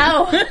knives.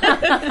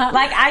 Oh.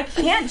 Like, I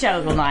can't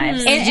juggle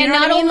knives. And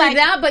not only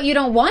that, but you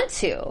don't want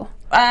to.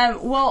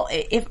 Well,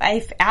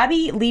 if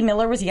Abby Lee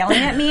Miller was yelling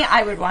at me,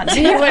 I would want to.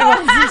 To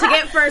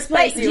get first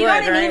place, you know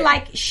what I mean?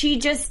 Like, she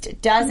just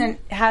doesn't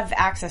have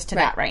access to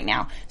that right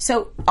now.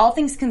 So, all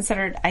things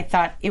considered, I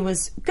thought it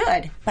was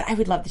good, but I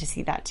would love to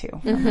see that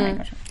too.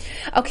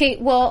 Okay,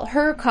 well,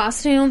 her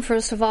costume,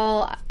 first of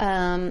all,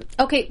 I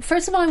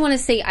want to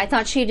say I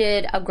thought she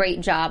did a great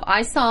job.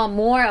 I saw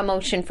more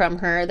emotion from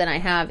her than I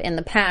have in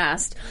the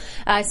past.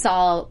 I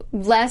saw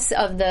less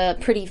of the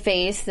pretty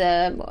face.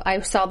 I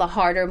saw the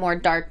harder, more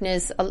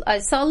darkness. I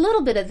saw a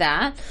little bit of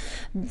that.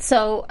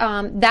 So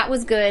that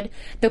was good.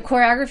 The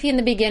choreography in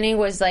the beginning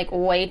was like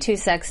way too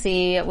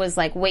sexy. It was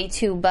like way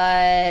too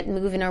butt,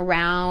 moving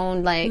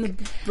around, like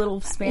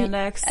little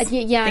spandex.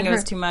 Yeah, I think it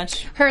was too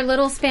much. Her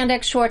little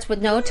spandex shorts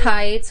with no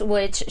tights,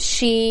 which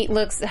she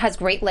has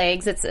great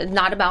legs. It's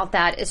not about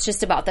that. It's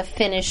just about the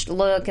finished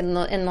look and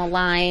the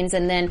lines.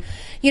 And then,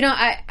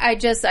 I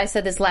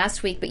said this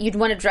last week, but you'd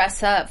want to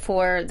dress up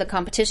for the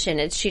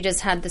competition. She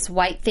just had this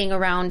white thing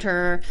around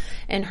her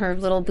and her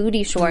little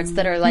booty shorts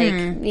that are like,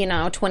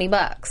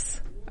 $20.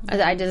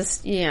 I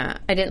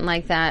didn't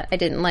like that. I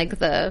didn't like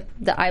the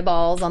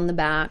eyeballs on the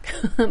back,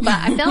 but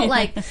I felt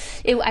like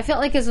it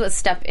was a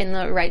step in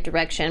the right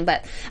direction.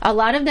 But a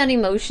lot of that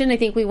emotion, I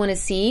think we want to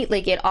see,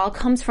 like, it all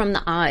comes from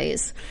the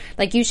eyes.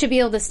 Like, you should be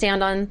able to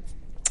stand on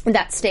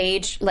that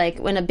stage, like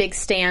in a big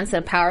stance,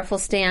 a powerful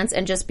stance,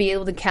 and just be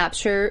able to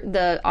capture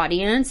the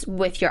audience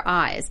with your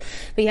eyes.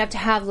 But you have to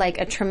have like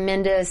a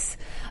tremendous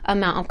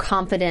amount of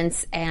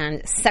confidence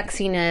and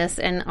sexiness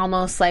and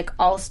almost like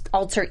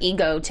alter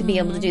ego to be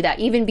able to do that.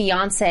 Even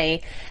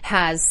Beyonce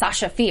has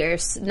Sasha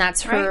Fierce, and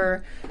that's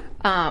her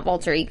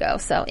alter ego.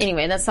 So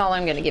anyway, that's all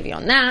I'm going to give you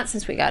on that,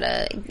 since we got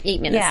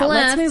 8 minutes left.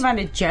 Let's move on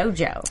to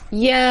JoJo.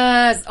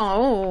 Yes.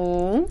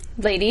 Oh,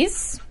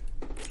 ladies.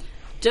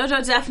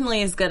 JoJo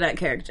definitely is good at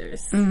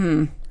characters.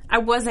 I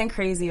wasn't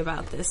crazy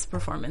about this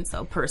performance,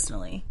 though,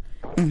 personally.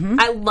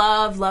 I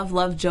love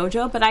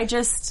JoJo, but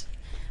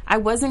I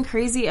wasn't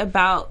crazy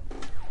about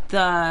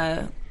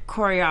the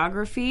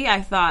choreography. I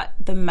thought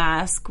the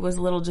mask was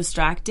a little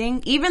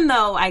distracting, even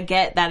though I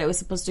get that it was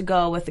supposed to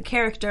go with the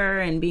character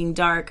and being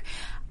dark.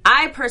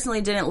 I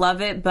personally didn't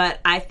love it, but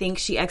I think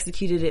she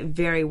executed it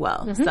very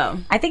well. So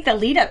I think the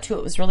lead up to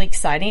it was really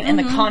exciting, and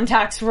the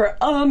contacts were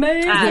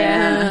amazing.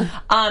 And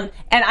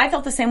I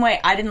felt the same way.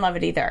 I didn't love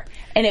it either,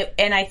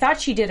 and I thought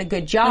she did a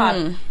good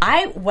job.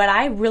 What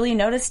I really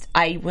noticed,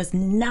 I was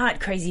not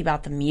crazy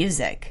about the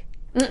music.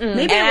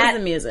 Maybe it was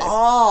the music.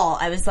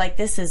 I was like,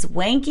 this is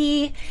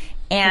wanky.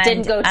 And it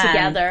didn't go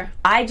together.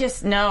 I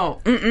just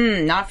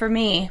not for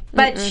me.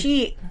 But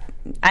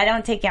I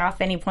don't take off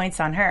any points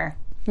on her.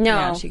 No.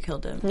 Yeah, she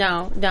killed it.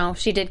 No,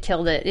 she did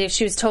kill it.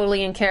 She was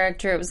totally in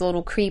character. It was a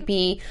little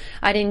creepy.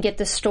 I didn't get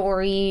the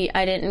story.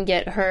 I didn't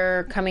get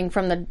her coming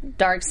from the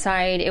dark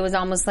side. It was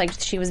almost like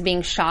she was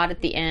being shot at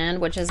the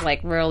end, which is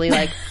like really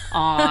like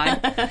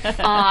odd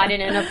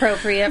and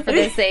inappropriate for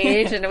this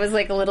age. And it was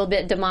like a little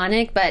bit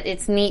demonic, but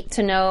it's neat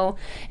to know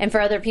and for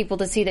other people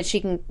to see that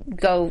she can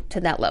go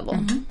to that level.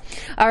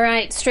 All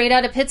right, straight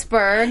out of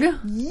Pittsburgh.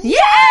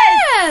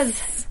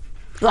 Yes!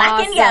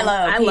 Black and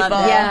yellow, people. I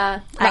loved it. Yeah.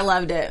 I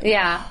loved it.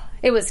 Yeah.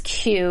 It was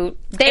cute.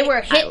 They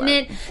were hitting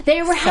it.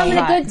 They were having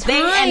a good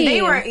time.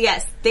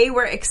 They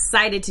were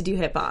excited to do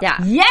hip hop. Yeah.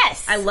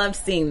 Yes. I loved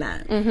seeing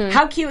that.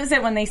 How cute was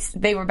it when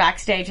they were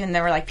backstage and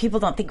they were like,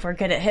 people don't think we're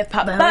good at hip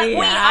hop, but we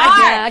are.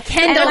 Yeah,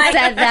 Kendall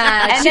said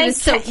that. And she was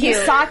so cute.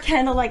 You saw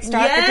Kendall like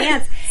start the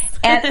dance.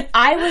 And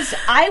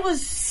I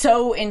was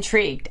so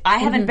intrigued. I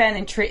haven't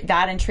been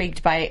that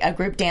intrigued by a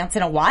group dance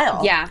in a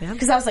while. Yeah.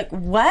 Because I was like,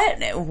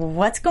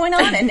 what's going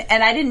on?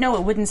 And I didn't know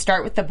it wouldn't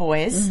start with the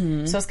boys.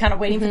 So I was kind of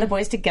waiting for the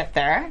boys to get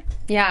there.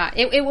 Yeah,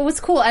 it was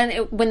cool.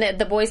 And when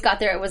the boys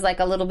got there, it was like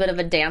a little bit of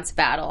a dance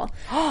battle.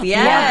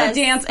 Yeah, the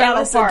dance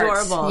battle was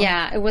adorable.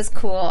 Yeah, it was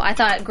cool. I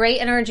thought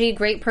great energy,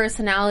 great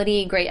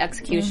personality, great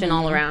execution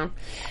all around.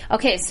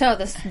 Okay, so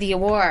the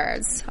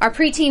awards. Our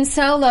preteen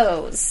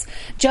solos.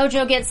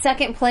 JoJo gets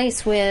second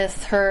place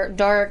with her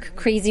dark,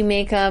 crazy crazy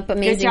makeup,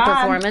 amazing job.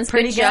 performance.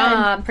 Pretty good good.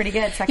 job. Pretty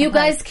good. Second You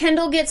guys, place.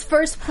 Kendall gets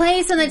first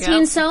place in the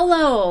teen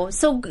solo.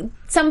 So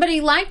somebody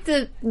liked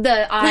the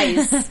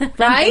eyes,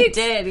 right? They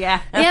did,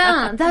 yeah.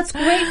 Yeah, that's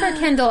great for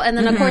Kendall. And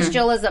then, of course,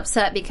 Jill is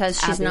upset because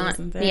she's Abby not.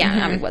 wasn't there.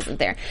 Yeah, Abby wasn't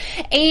there.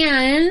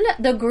 And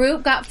the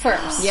group got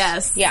first.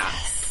 Yes. Yeah.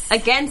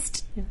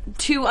 Against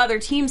 2 other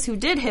teams who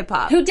did hip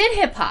hop. Who did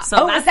hip hop?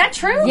 So is that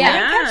true? Yeah. I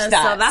didn't catch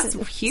that. So that's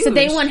huge. So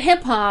they won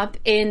hip hop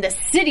in the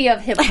city of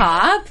hip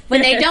hop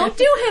when they don't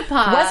do hip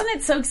hop. Wasn't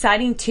it so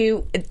exciting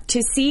to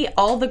see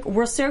all the?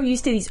 We're so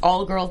used to these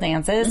all girl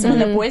dances. When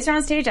the boys are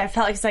on stage, I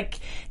felt like it's like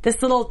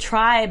this little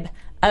tribe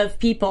of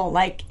people.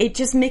 Like it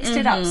just mixed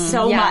it up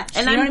so much.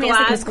 And you know I'm what I mean? It's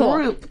like glad this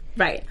group.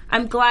 Right.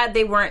 I'm glad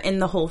they weren't in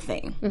the whole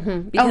thing.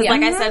 Because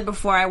like I said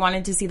before, I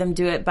wanted to see them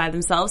do it by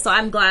themselves. So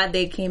I'm glad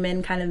they came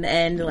in kind of in the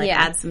end to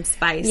add some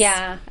spice.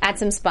 Yeah, add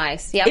some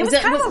spice. Yeah, It was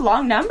kind of a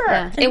long number.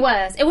 Yeah, it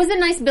was. It was a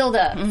nice build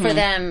up for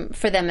them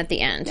at the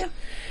end. Yeah.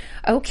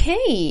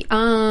 Okay,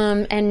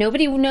 and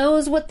nobody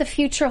knows what the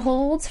future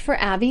holds for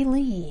Abby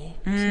Lee.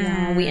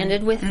 So we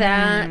ended with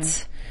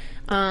that.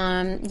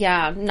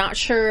 Yeah, not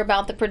sure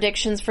about the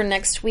predictions for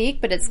next week,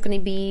 but it's going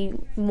to be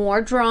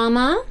more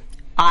drama.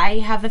 I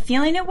have a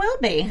feeling it will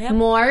be. Yep.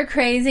 More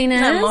craziness.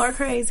 Yeah, more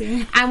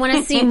crazy. I want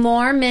to see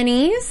more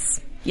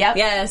minis. Yep.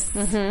 Yes.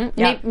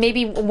 Yep.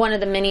 Maybe one of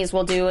the minis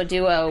will do a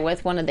duo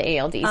with one of the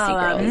ALDC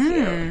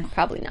girls.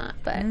 Probably not,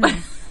 but...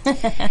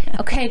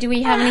 Okay, do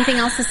we have anything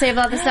else to say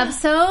about this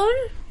episode?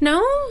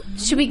 No?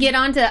 Should we get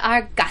on to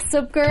our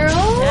Gossip Girl?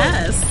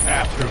 Yes.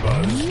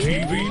 AfterBuzz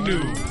TV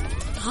News.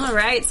 All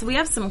right, so we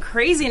have some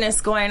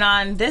craziness going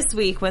on this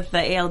week with the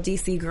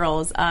ALDC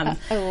girls. A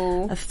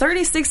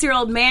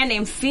 36-year-old man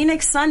named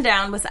Phoenix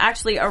Sundown was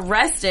actually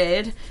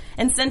arrested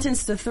and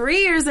sentenced to 3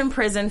 years in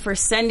prison for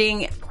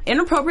sending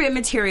inappropriate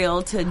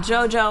material to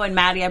JoJo and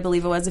Maddie, I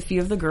believe it was, a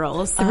few of the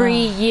girls. 3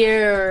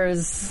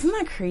 years. Isn't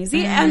that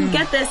crazy? And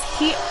get this,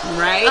 Thank you.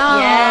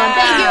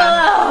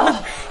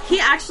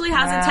 he actually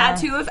has a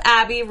tattoo of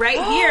Abby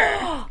right here.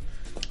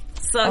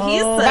 So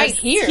he's right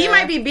here. He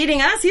might be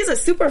beating us. He's a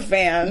super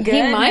fan. He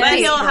might but be.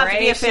 he'll have to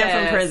be a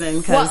fan from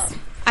prison. Well,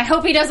 I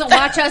hope he doesn't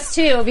watch us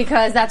too,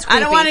 because that's creepy. I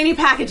don't want any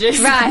packages.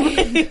 Right.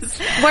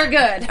 We're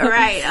good.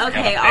 Right.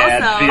 Okay. I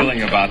have a Also, bad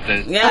feeling about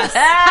this. yes.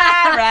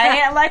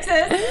 Right,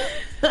 Alexis?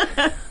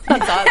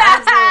 That's awesome.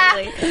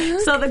 Absolutely.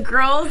 So the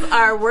girls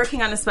are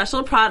working on a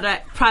special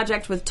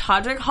project with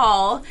Todrick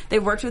Hall. They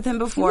worked with him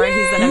before. Yay!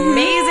 He's an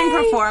amazing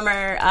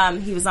performer.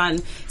 He was on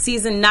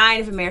season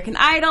 9 of American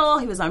Idol.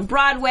 He was on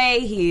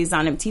Broadway. He's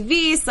on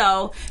MTV.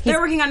 So they're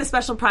working on a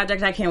special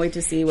project. I can't wait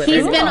to see what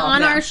he's been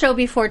on our show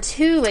before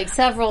too, like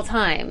several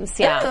times.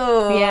 Yeah.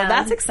 Oh, yeah.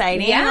 That's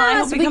exciting. Yeah, I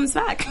hope so he comes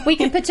back. We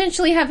can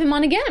potentially have him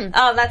on again.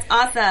 Oh, that's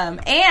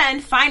awesome.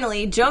 And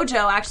finally,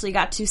 JoJo actually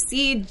got to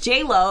see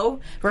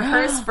J-Lo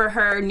rehearse for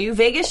her new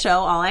Vegas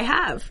show, All I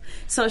Have.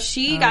 So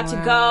she got to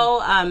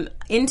go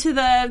into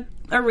the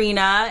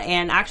arena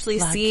and actually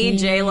see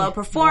J-Lo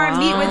perform,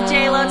 meet with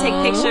J-Lo, take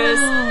pictures.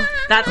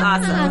 That's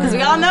awesome. Because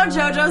we all know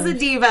JoJo's a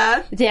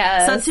diva.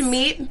 Yes. So to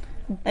meet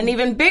an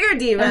even bigger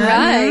diva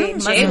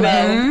must have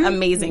been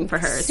amazing for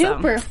her.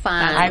 Super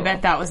fun. I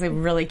bet that was a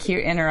really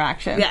cute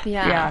interaction.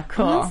 Yeah.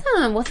 Cool.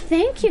 Awesome. Well,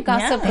 thank you,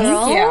 Gossip Thank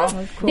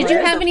Girl. you. Did you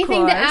have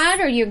anything to add,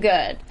 or you're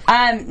good?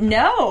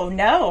 No,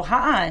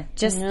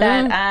 just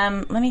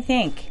that, let me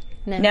think.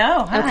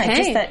 No, Okay.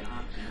 just that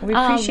we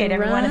appreciate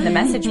everyone in the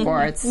message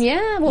boards.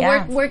 Yeah.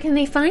 Well, where can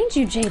they find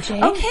you,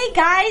 JJ? Okay,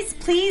 guys,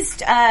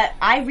 please,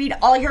 I read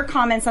all your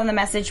comments on the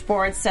message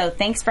boards, so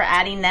thanks for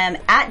adding them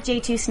at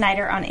J2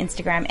 Snyder on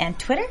Instagram and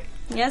Twitter.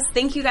 Yes,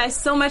 thank you guys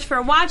so much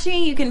for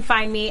watching. You can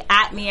find me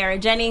at Miera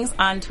Jennings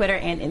on Twitter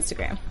and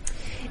Instagram.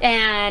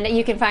 And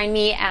you can find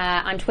me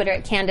on Twitter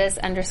at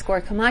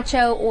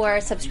Candace_Camacho, or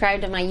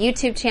subscribe to my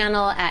YouTube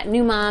channel at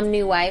New Mom,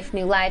 New Wife,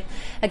 New Life.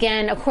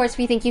 Again, of course,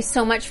 we thank you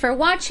so much for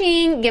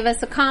watching. Give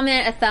us a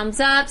comment, a thumbs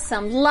up,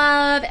 some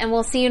love, and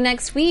we'll see you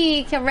next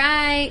week. All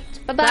right.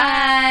 Bye-bye.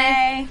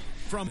 Bye.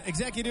 From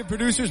executive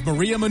producers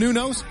Maria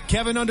Menounos,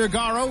 Kevin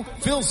Undergaro,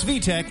 Phil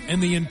Svitek,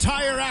 and the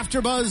entire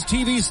AfterBuzz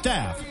TV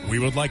staff, we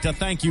would like to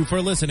thank you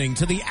for listening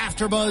to the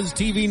AfterBuzz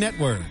TV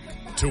network.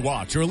 To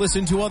watch or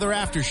listen to other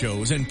after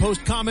shows and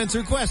post comments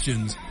or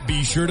questions,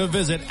 be sure to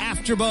visit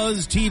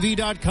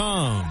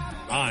AfterBuzzTV.com.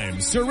 I'm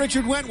Sir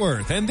Richard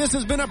Wentworth, and this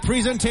has been a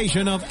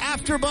presentation of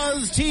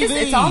AfterBuzz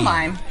TV. It's all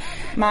mine.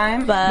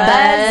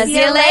 Buzz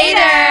you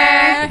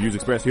later. The views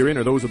expressed herein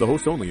are those of the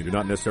host only and do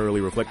not necessarily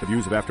reflect the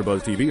views of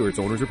AfterBuzz TV or its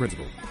owners or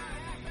principals.